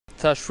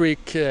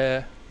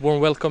Tashreeq,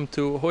 warm welcome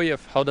to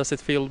Hoyef. How does it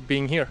feel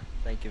being here?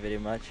 Thank you very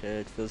much.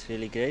 It feels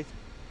really great.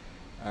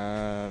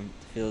 It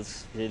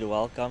feels really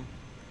welcome,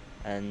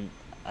 and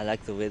I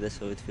like the weather,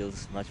 so it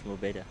feels much more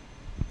better.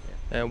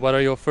 What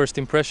are your first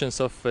impressions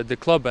of the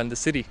club and the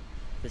city?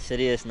 The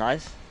city is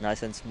nice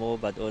and small,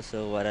 but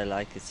also what I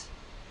like is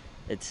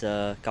it's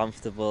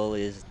comfortable.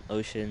 Is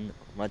ocean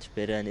much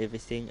better and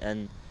everything.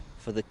 And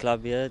for the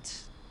club here,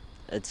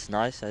 it's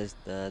nice. As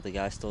the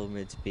guys told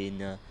me, it's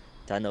been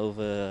done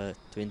over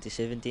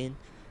 2017.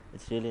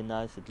 It's really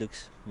nice. It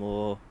looks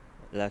more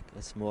like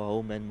it's more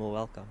home and more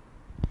welcome.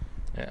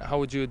 How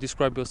would you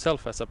describe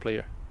yourself as a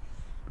player?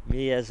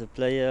 Me as a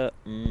player,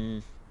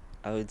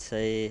 I would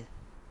say,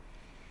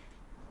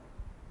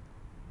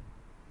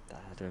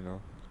 I don't know.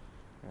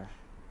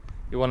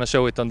 You want to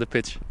show it on the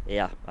pitch.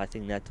 Yeah, I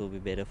think that will be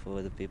better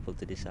for the people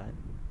to decide.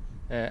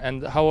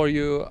 And how are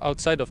you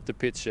outside of the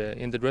pitch,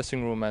 in the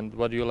dressing room, and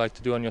what do you like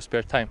to do on your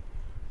spare time?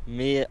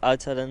 Me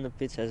outside on the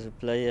pitch as a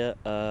player,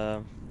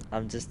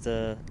 I'm just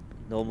a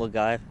normal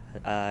guy.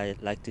 I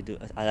like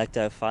to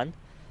have fun,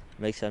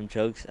 make some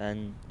jokes,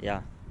 and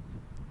yeah.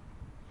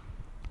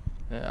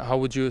 How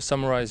would you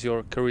summarize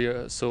your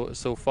career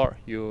so far?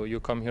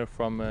 You come here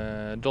from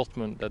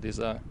Dortmund, that is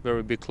a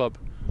very big club.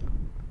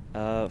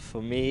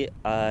 For me,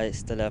 I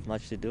still have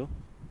much to do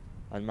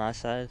on my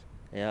side.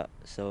 Yeah,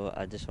 so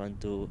I just want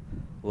to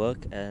work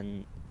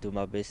and do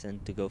my best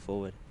and to go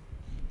forward.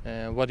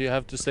 What do you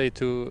have to say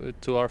to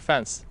our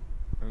fans?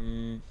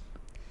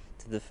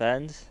 To the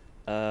fans,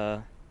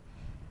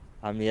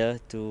 I'm here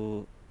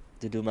to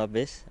do my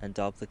best and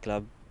to help the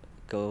club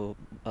go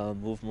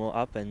move more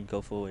up and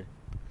go forward.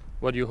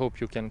 What do you hope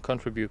you can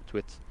contribute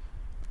with?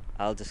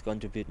 I'll just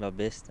contribute my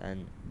best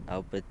and I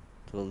hope it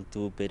will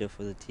do better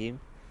for the team.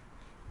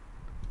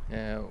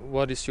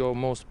 What is your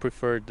most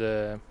preferred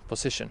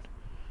position?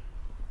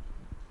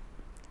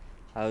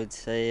 I would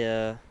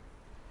say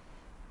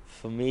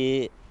for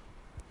me,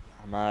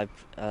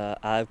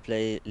 I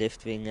play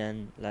left wing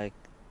and like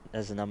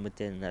as a number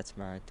 10. That's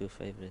my two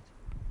favorites.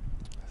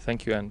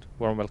 Thank you and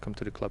warm welcome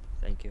to the club.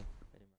 Thank you.